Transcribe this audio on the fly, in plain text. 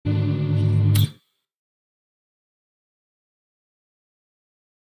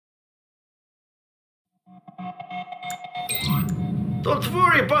Don't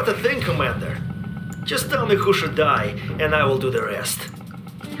worry about a thing, Commander. Just tell me who should die, and I will do the rest.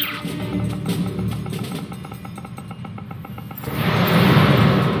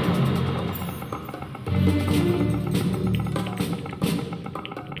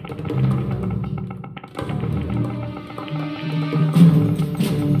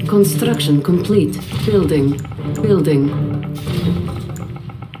 Construction complete. Building. Building.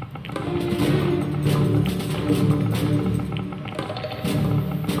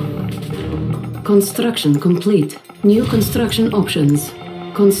 Construction complete. New construction options.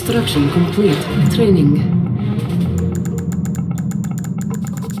 Construction complete. Training.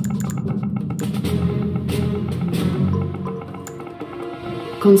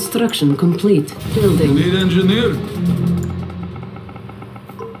 Construction complete. Building. Need engineer.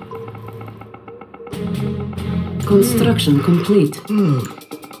 Construction complete.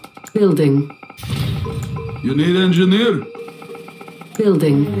 Building. You need engineer.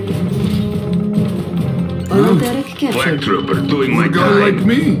 Building. Oil derrick Flag captured. trooper doing my A guy like time.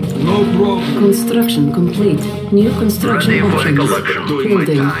 me, no problem. Construction complete. New construction Ready for the options. collection. Doing my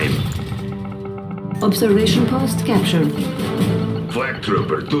Building. time. Observation post captured. Flag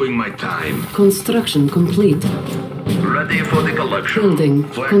trooper doing my time. Construction complete. Ready for the collection. Building.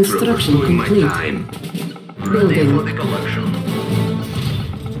 Flag Construction trooper doing my complete. time. Ready Building. for the collection.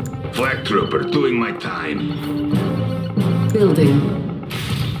 Flag trooper doing my time. Building.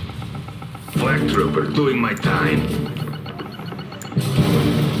 Flag trooper doing my time.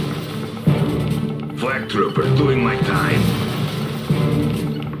 Flag trooper doing my time.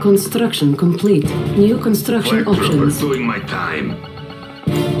 Construction complete. New construction Flag trooper options. doing my time.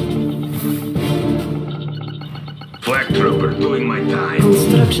 Flag trooper doing my time.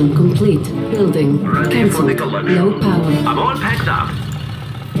 Construction complete. Building. Ready for the Cancelled. collection. Low power. I'm all packed up.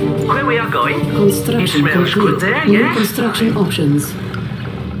 Where we are going? Construction It smells complete. good there, New yes? construction options.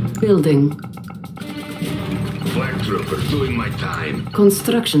 Building. Flag trooper doing my time.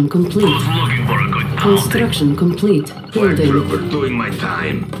 Construction complete. Looking for a good Construction complete. Flag Building. trooper doing my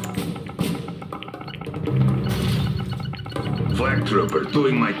time. Flag trooper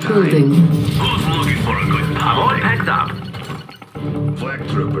doing my time. Building. Who's looking for a good I'm all packed up. Flag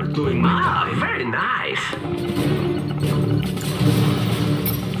trooper doing my time. Very nice.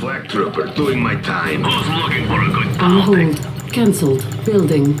 Flag trooper doing my time. Who's looking for a good On hold. Cancelled.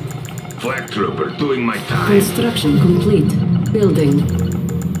 Building. Flag trooper doing my time. Construction complete. Building.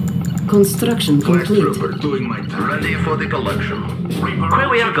 Construction Flag complete. trooper doing my time. Ready for the collection. Where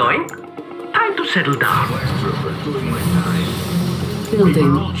we are going? Time to settle down. Flag trooper doing my time.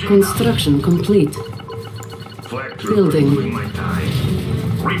 Building. Construction complete. Flag trooper Building. doing my time.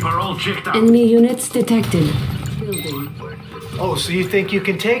 Reaper all checked out. Enemy units detected. Building. Oh, so you think you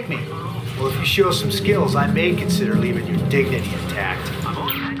can take me? Well, if you show some skills, I may consider leaving your dignity intact.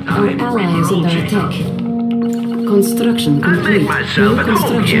 Our ally is under attack. Construction complete. myself New at home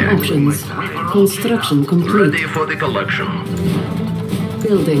construction here. options. Construction complete. Ready for the collection.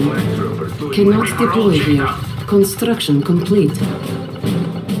 Building. Flag trooper doing Cannot my deploy here. Construction complete.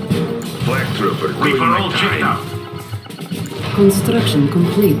 Flag trooper doing Reaper my all checked time. out. Construction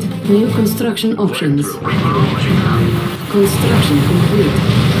complete. New construction options. Reaper all checked out. Construction complete.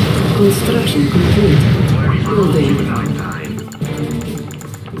 Construction complete. Building. My time.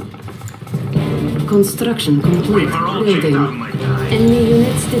 Construction complete. Building. My time. Enemy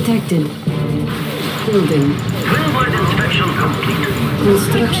units detected. Building. Twin-wide inspection complete.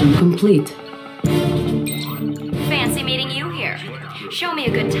 Construction complete. Fancy meeting you here. Show me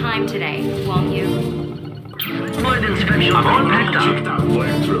a good time today, won't you? Twin-wide inspection I'm all packed Checked up. out.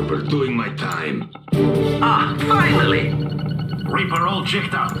 Flag trooper doing my time. Ah, finally. Reaper all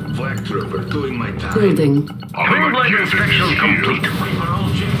checked out. Flag trooper doing my time. Building. Twin-wide inspection complete. Reaper all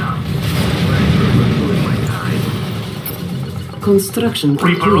checked out. Flag trooper doing my time. Construction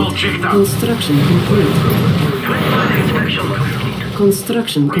Reaper all complete. checked out. Construction complete. Twin-wide inspection complete.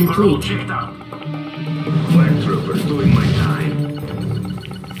 Construction Reaper all complete. checked out. Flag trooper doing my time.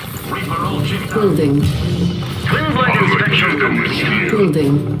 Reaper all checked out. Building. Twin-wide inspection complete.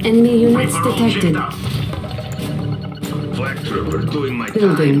 Building. Enemy units Reaper all detected. checked out. Flag trooper doing my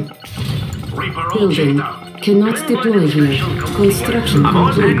Building. time. Reaper all Building. checked out. Cannot deploy here. Construction I'm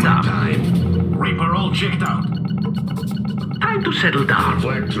all complete. packed up. Time. Reaper all checked out. Time to settle down.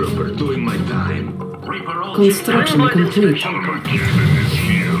 Flag trooper doing my time. Reaper all checked out. Construction Twin-wide complete. inspection complete.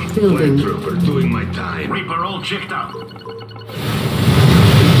 Flag Building. trooper doing my time. Reaper all checked out.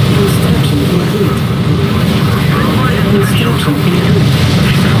 Construction complete. Construction complete.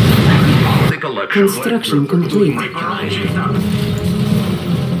 The collection. Construction Flag trooper doing complete. my Reaper all time. checked out.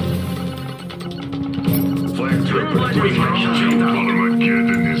 trooper doing my time.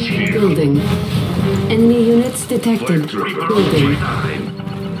 Armageddon is here. Building. Enemy units detected. Flag trooper Building. doing my time.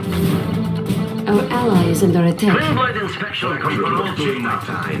 Our ally is under attack. Twin-blade inspection Flag complete. trooper doing my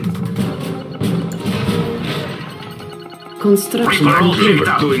time. Construction Reaper all complete. checked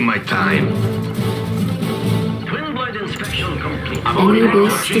out. Doing my time. Twin-blade inspection complete. Enemy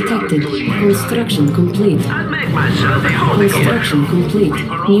base detected. Construction complete. I'd make myself a home. Construction complete.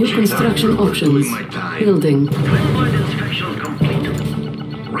 New construction options. Building. Twin-blade inspection complete.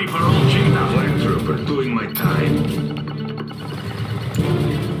 Reaper all checked out. Flag trooper doing my time.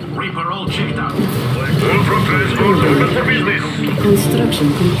 Reaper all checked out. Flag trooper doing my time. Construction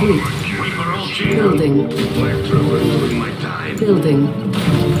complete. Reaper all checked out. Building. Flag trooper doing my time. Building.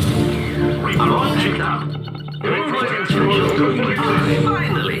 Reaper all checked out. Twin-blade inspection Doing my complete. time.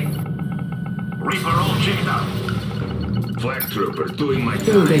 Finally. Reaper all checked out. Flag trooper doing my time.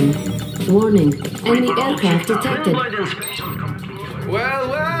 Building. Warning. Enemy Reaper all aircraft checked out. detected. Twin-blade inspection complete. Well,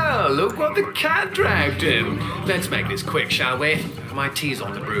 well, look what the cat dragged in. Let's make this quick, shall we? My tea's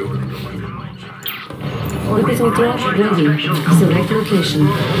on the brew. Orbital drop ready. Select location.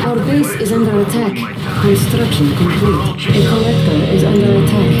 Our base is under attack. Construction complete. A collector is under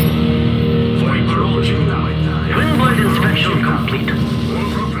attack. Reaper all checked out. Twin-blade inspection complete.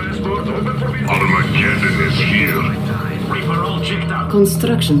 Armageddon is here. Reaper all checked out.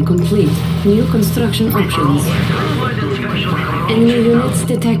 Construction complete. New construction options. Twin-blade inspection complete. Enemy units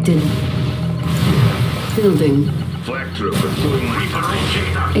detected. Building. Flag trooper doing my Reaper time. all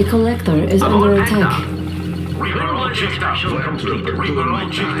checked out. A collector is under attack. Reaper all checked out. Flag trooper Reaper doing my all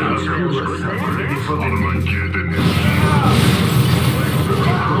checked out. time. Armageddon is here.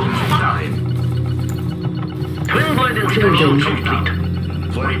 Twin-blade inspection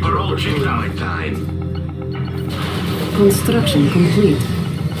complete. Flag Reaper all trooper checked doing out. my time. Construction complete.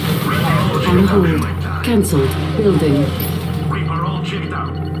 On hold. Cancelled. Building. Reaper all checked out.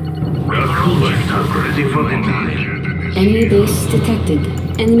 Reaper all checked out. Ready for my time. Enemy base detected.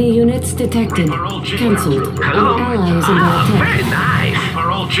 Enemy units detected. Cancelled. Our ally is under attack. Nice. Reaper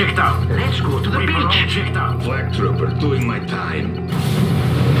all checked out. Let's go to the beach. All checked out. Flag trooper doing my time.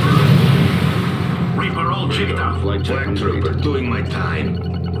 Reaper all checked out. Flag trooper doing my time.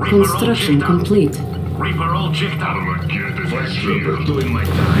 Reaper all Construction checked out. complete. Reaper all checked out. Flag trooper doing my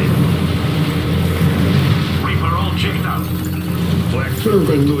time. Reaper all checked out. Flag trooper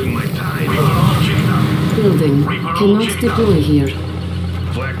Building. doing my time. Reaper all checked out. Building. Cannot deploy here.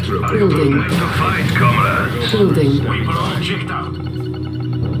 Flag trooper Building. doing my time. Building. Reaper all checked out.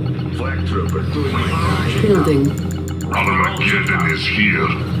 Flag trooper doing my time. Building. Armageddon is here.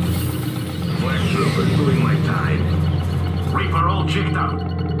 Flag trooper doing my time. Reaper all checked out.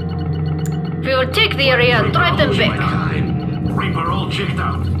 We will take the area and drive them My back. time. Reaper all checked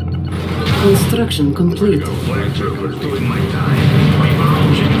out. Construction complete. Flag trooper doing my time. Reaper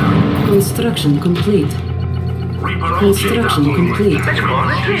all checked out. Construction complete. Reaper all checked out. Construction complete. Reaper all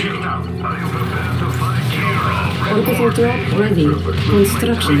checked out. Orbital drop ready.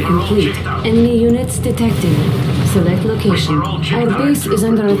 Construction complete. Enemy units detected. Select location. Our base is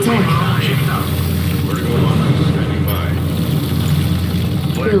under attack. Checked out.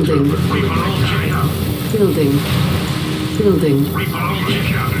 Building. Reaper all checked out. Building. Building. Reaper all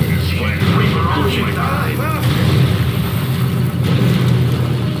checked out. Reaper all checked out.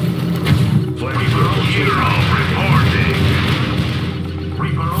 Reaper all checked out.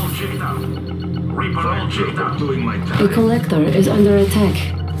 Reaper all checked out. Reaper all checked out. Doing my A time. collector is under attack.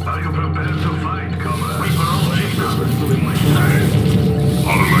 Are you prepared to fight, comrade? Reaper all checked out. Doing my time.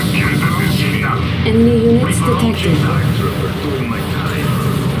 Armageddon is here. Enemy units detected. Flag trooper doing my time.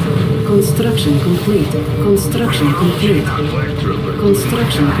 Construction complete. Construction complete. Flag trooper.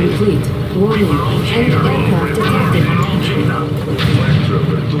 Construction complete. Warning. Enemy aircraft detected. Flag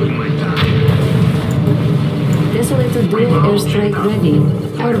trooper doing my time. Desolator dual airstrike ready.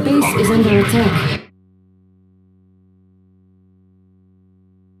 Our base is under attack.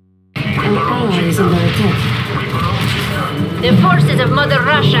 Our ally is under attack. The forces of Mother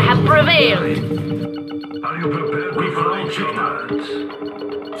Russia have prevailed. Are you prepared to fight, comrades?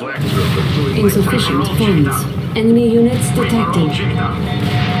 Flag trooper doing my Insufficient time. funds. Enemy units detected.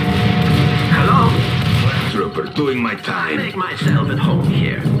 Hello? Flag trooper doing my time. Make myself at home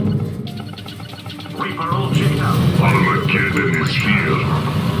here. Reaper all checked out. Armageddon is here.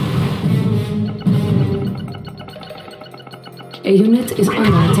 A unit is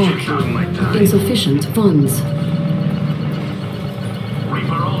under attack. Doing my time. Insufficient funds.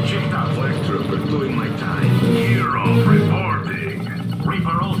 Reaper all checked out. Flag trooper doing my time. Hero reporting.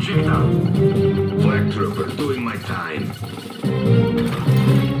 Reaper all checked out. Flag trooper doing my time.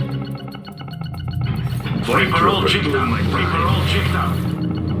 Reaper all checked out. Reaper all checked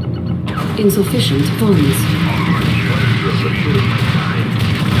out. Insufficient funds.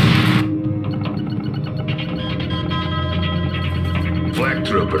 Flag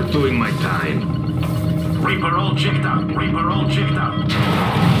trooper doing my time. Reaper all checked out. Reaper all checked out.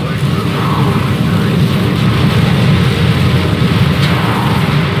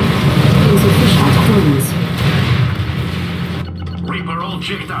 Insufficient funds. Reaper all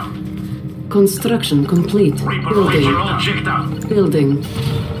checked out. Construction complete. Reaper Building. all checked out. Building.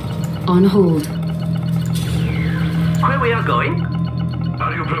 On hold. Where we are going?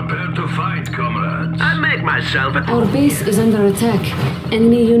 Are you prepared to fight, comrades? I make myself at Our base is under attack.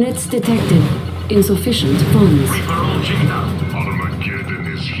 Enemy units detected. Insufficient funds. Reaper all checked out. Armageddon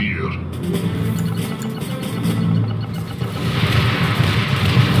is here.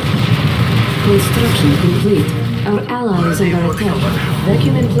 Construction complete. Our ally is under attack.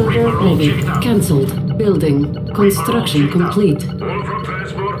 Vacuum imploder ready. Cancelled. Building. Construction complete. All from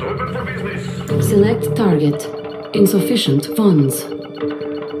transport open for business. Select target. Insufficient funds.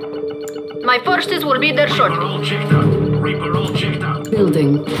 My forces will be there Reaper shortly. all checked out. Reaper all checked out.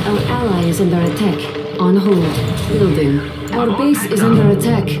 Building. Our ally is under attack. On hold. Building. Our base is under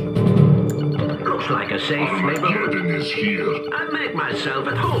attack. looks like a safe neighborhood. Armageddon is here. I make myself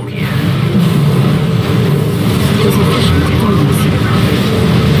at home here. Insufficient funds.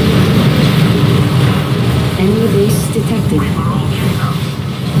 Enemy base detected.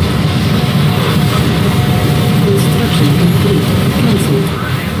 Construction complete. Cancelled.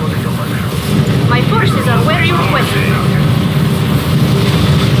 My forces are where you requested.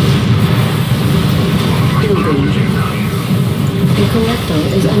 Building. The collector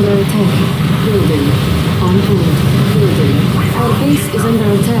is under attack. Building. On hold. Building. Our base is under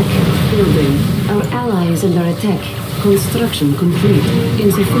attack. Building. Our ally is under attack. Construction complete.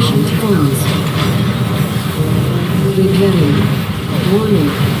 Insufficient funds. Repairing. Warning.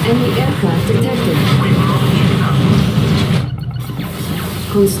 Enemy aircraft detected.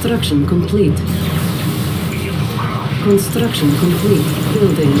 Construction complete. Construction complete.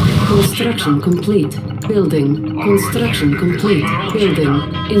 Building. Construction complete. Building. Construction complete. Building.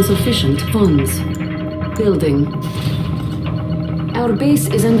 Insufficient funds. Building. Our base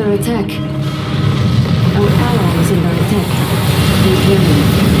is under attack. Our ally is under attack. Repairing.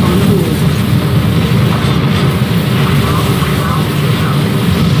 On hold.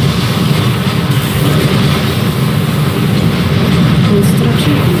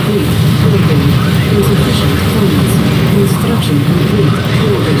 Construction complete. Building. Insufficient funds. Construction complete.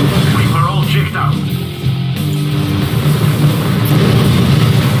 Building. Reaper all checked out.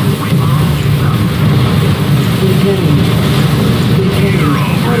 Repairing. Repairing.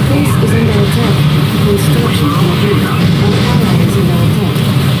 Our base is under attack. Construction complete. Our ally is under attack.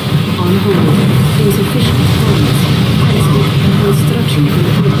 On hold. Insufficient funds. Cancelled. Construction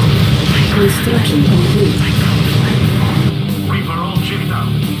complete. Construction complete. Reaper all checked out.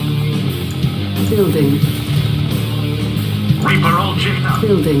 Building. Reaper all checked out.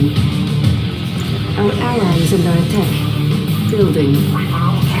 Building. Our ally is under attack. Building. Reaper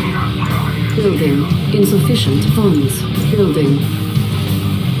all checked out. Building. Insufficient funds. Building.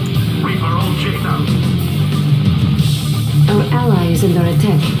 Reaper all checked out. Our ally is under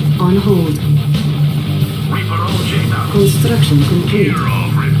attack. On hold. Reaper all checked out. Construction complete.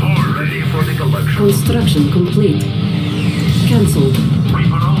 Report ready for the collection. Construction complete. Cancelled.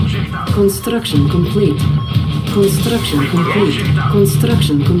 Reaper all checked out. Construction complete. Construction complete.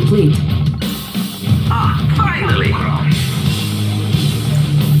 Construction complete. Ah, finally!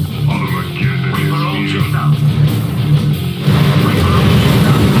 Armageddon Reaper all is checked here. out. Reaper all checked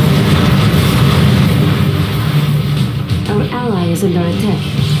out. Our ally is under attack.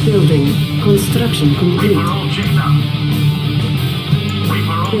 Building. Construction complete. Reaper all checked out.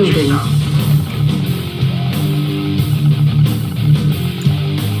 Reaper all Building. checked out.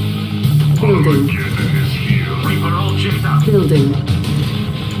 Building. Armageddon is here. Reaper all checked out. Building.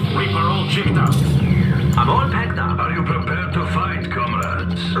 Reaper all checked out. I'm all packed up. Are you prepared to fight,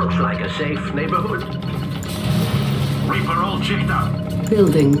 comrades? Looks like a safe neighborhood. Reaper all checked out.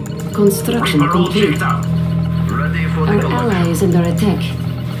 Building. Construction Reaper all complete. checked out. Ready for the Our collection. ally is under attack.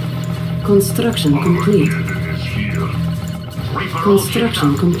 Construction complete. Armageddon is here. Reaper all checked Construction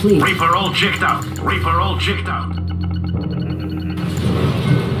out. complete. Reaper all checked out. Reaper all checked out.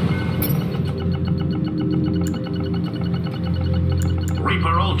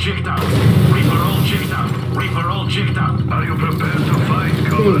 Reaper all checked out. Reaper all checked out. Reaper all checked out. Are you prepared to fight,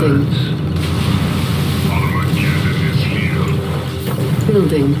 Building. comrades? Armageddon is here.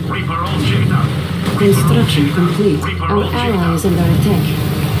 Building. Reaper all checked out. Construction complete. Our ally is under attack.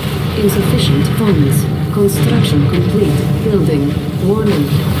 Insufficient funds. Construction complete. Building. Warning.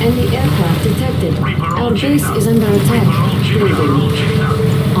 Enemy aircraft detected. Our base is under attack. Building.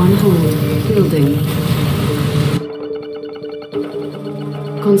 On hold. Building.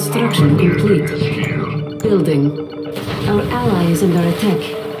 Construction complete. Building. Our ally is under attack.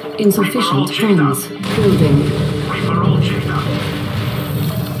 Insufficient funds. Building.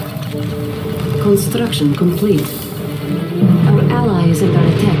 Construction complete. Our ally is under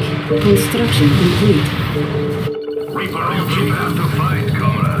attack. Construction complete.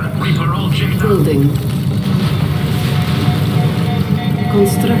 Building.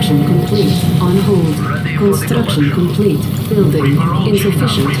 Construction complete. On hold. Construction complete. Building.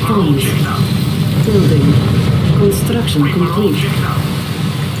 Insufficient funds. Building. Construction complete.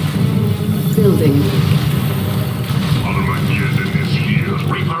 Building.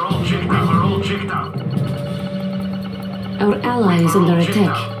 Our ally is under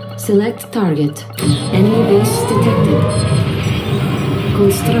attack. Select target. Enemy base detected.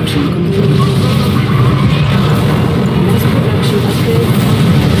 Construction complete. Mass production upgrade.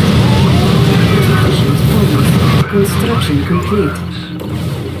 Insufficient funds. Construction complete.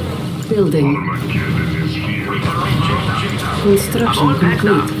 Building. Construction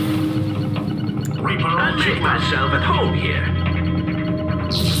complete. I'll make myself at home here.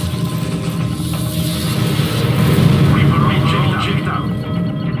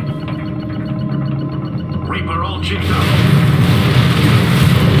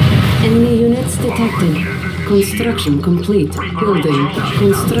 Enemy units detected. Construction complete. Building.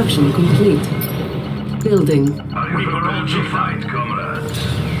 Construction complete. Building.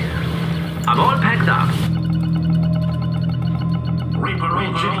 I'm all packed up.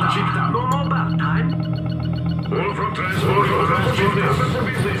 No more bath time. All from transport for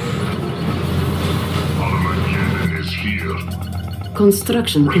business. Armageddon is here.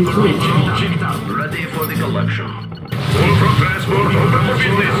 Construction complete. Ready for the collection. All from transport for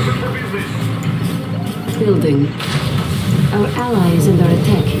business. Building. Our ally is under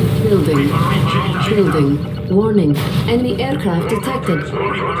attack. Building. Building. Warning. Enemy aircraft detected.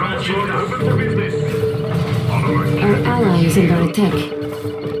 Our ally is under attack.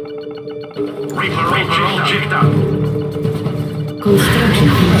 Construction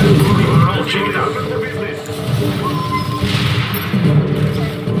complete.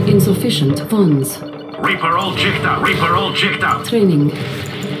 Insufficient funds. Reaper all checked out. Reaper all checked out. Training. Reaper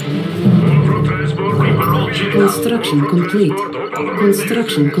all checked out. Construction complete.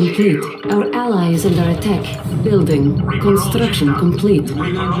 Construction complete. Our ally is under attack. Building. Construction complete.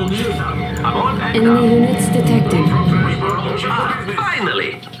 I'm all packed Enemy up. units detected.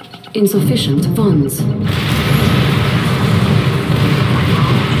 Finally. Insufficient funds.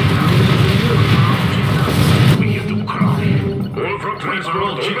 All from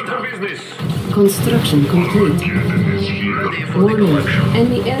transport for business. Construction complete. Ready for the Warning. collection.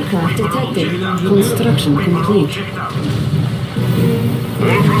 Enemy aircraft detected. Construction complete.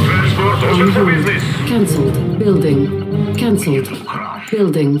 All from transport On for hold. business. Cancelled. Building. Cancelled.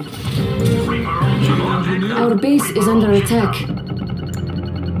 Building. Our base is under attack.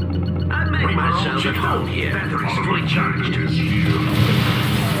 I'll make myself at home here. Batteries fully charged. Do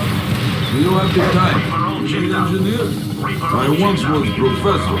you have the time? You need engineer? I once was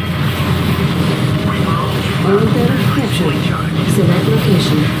professor. Oil barrel captured. Select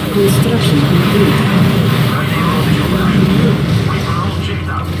location. Construction complete.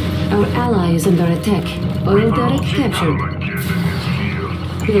 Our ally is under attack. Oil derrick captured.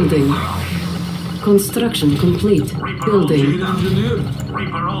 Building. Construction complete. Building. Need engineer?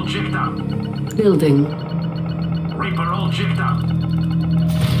 Reaper all checked out. Building. Reaper all checked out.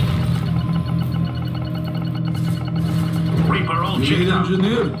 Reaper all You need checked out.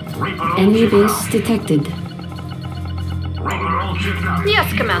 engineer? Reaper all Enemy checked base out. detected. Reaper all checked out.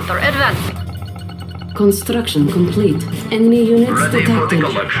 Yes, Commander, advancing. Construction complete. Enemy units Ready for the detected.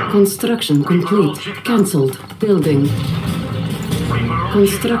 collection. Construction complete. Cancelled. Building.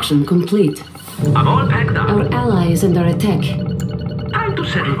 Construction complete. I'm all packed up. Our ally is under attack. Time to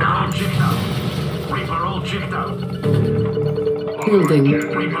settle Reaper all down. checked out. Reaper all checked out. Building.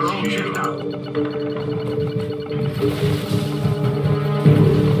 Reaper all checked out.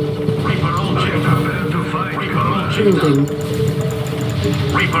 Reaper all checked out. Reaper all checked out. Building.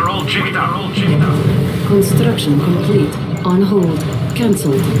 Reaper all checked out. All checked out. Construction complete. On hold.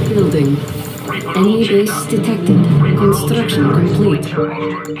 Cancelled. Building. Reaper all Enemy checked base out. detected. Construction complete. Reaper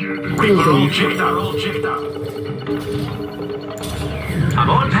all Building. checked out. All checked out. I'm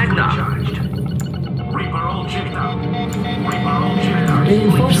all packed up. Reaper all checked out. Reaper all checked out.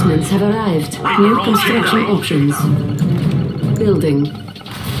 Reinforcements have arrived. New construction options. Building.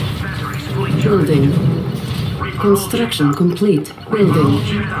 Batteries fully charged. Building. Construction complete. Building.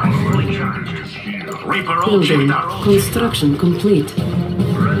 Building. Construction complete.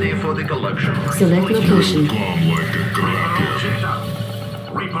 Ready for the collection. Select location.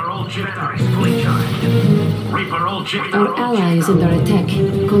 Our ally is under attack.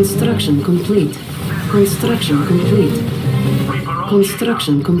 Construction complete. Construction complete.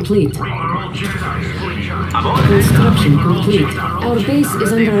 Construction complete. Construction complete. Our base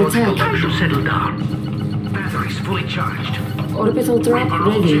is under attack. Time to settle down. Batteries fully charged. Orbital drop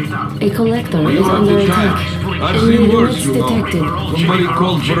ready. A collector is You have under the attack. tank. I've Enemy seen worse, units you know. detected. Somebody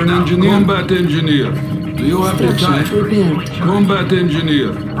called for an engineer. Combat engineer. Do you have the Structure time? repaired. Combat engineer.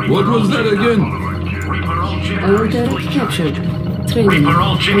 What was that again? Oil derrick captured. Training.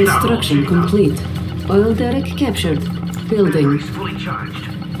 Construction complete. Oil derrick captured. Building. Fully charged.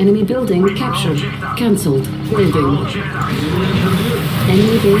 Enemy building captured. Cancelled. Building.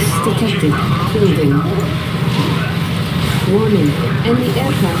 Enemy base detected. Building. Warning. Enemy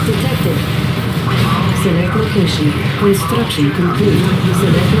aircraft detected. Select location. Construction complete.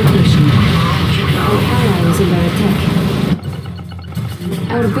 Select location. Our ally is under attack.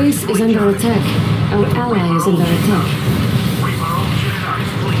 Our base is under attack. Our ally is under attack.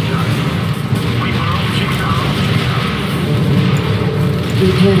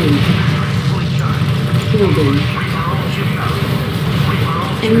 Repairing. Building.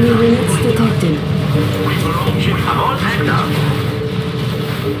 Enemy units detected. I'm all packed up.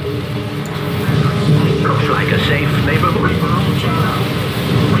 Looks like a safe neighborhood.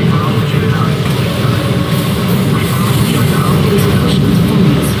 Insufficient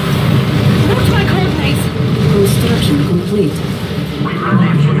funds. What's my coordinates? Construction complete.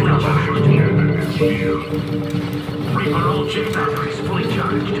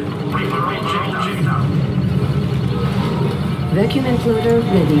 Vacuum enclosure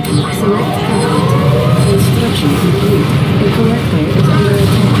ready. Select target. Construction complete. A collector is under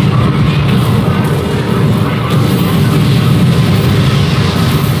attack.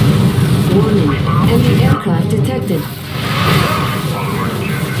 Warning. Enemy aircraft detected.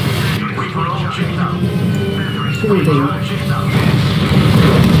 Building.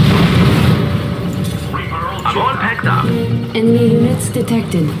 I'm all packed up. Enemy units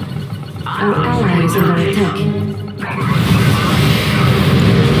detected. Our ally is under attack.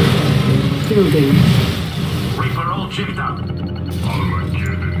 Building.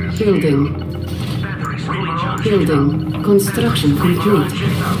 Building. Building. Construction complete.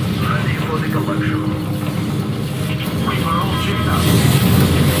 Ready for the collection.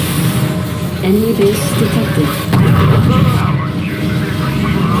 Enemy base detected.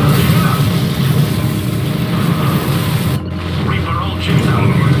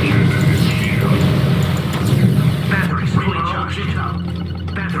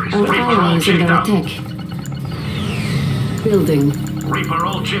 Our ally is under attack. Building. Reaper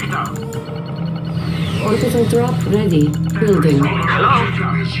all checked out. Orbital drop ready. Building. Hello?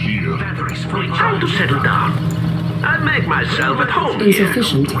 Time to settle down. I'll make myself at home here.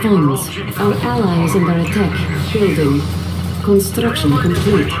 Insufficient funds. Our ally is under attack. Building. Construction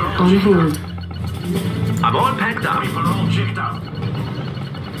complete. On hold. I'm all packed up. Reaper all checked out.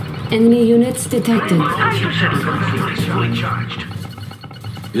 Enemy units detected. Time to settle down. Fully charged.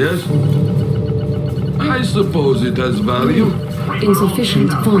 Yes? I suppose it has value.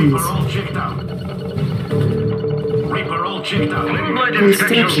 Insufficient funds. All checked out. Reaper all checked out.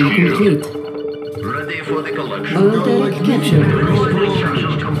 Construction complete. Ready for the collection. Oil derrick captured.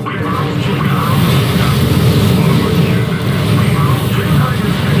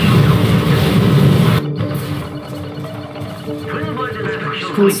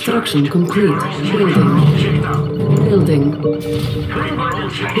 Construction complete. Building. Building.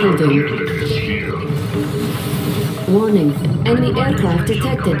 Building. Warning. Enemy aircraft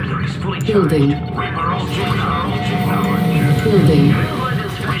detected. Building. Building.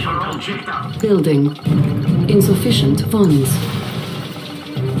 Building. Insufficient funds.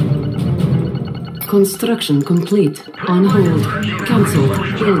 Construction complete. On hold. Cancelled.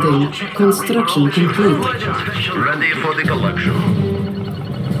 Building. Construction complete. Ready for the collection.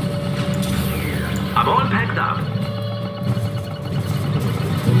 I'm all packed up.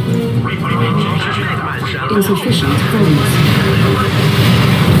 Insufficient funds. Ready.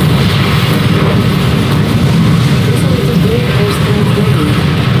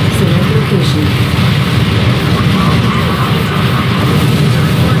 Select location.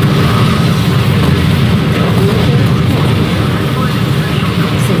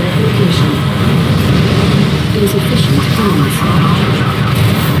 Select location. Insufficient funds.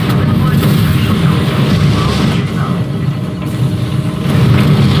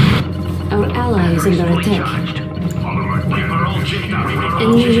 Our ally is under attack.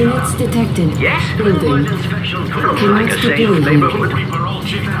 Enemy units detected. Yes? Building. Like a safe deploy neighborhood.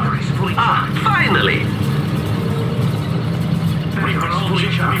 Ah, finally!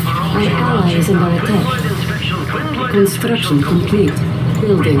 Our ally is under attack. Construction complete.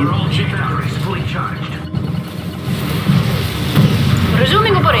 Building.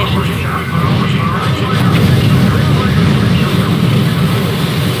 Resuming operation.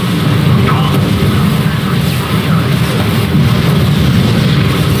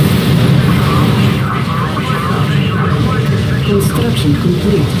 Construction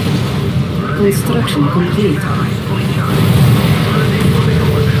complete. Construction complete.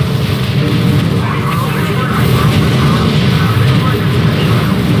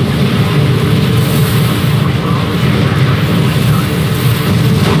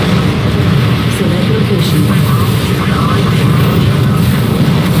 Select location.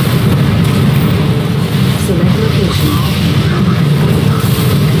 Select location.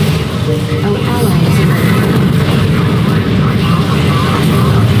 Our ally is in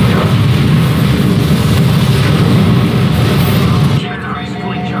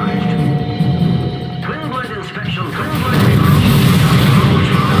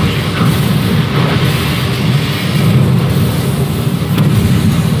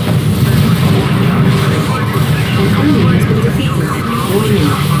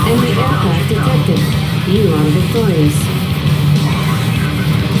enemy aircraft detected. You are victorious.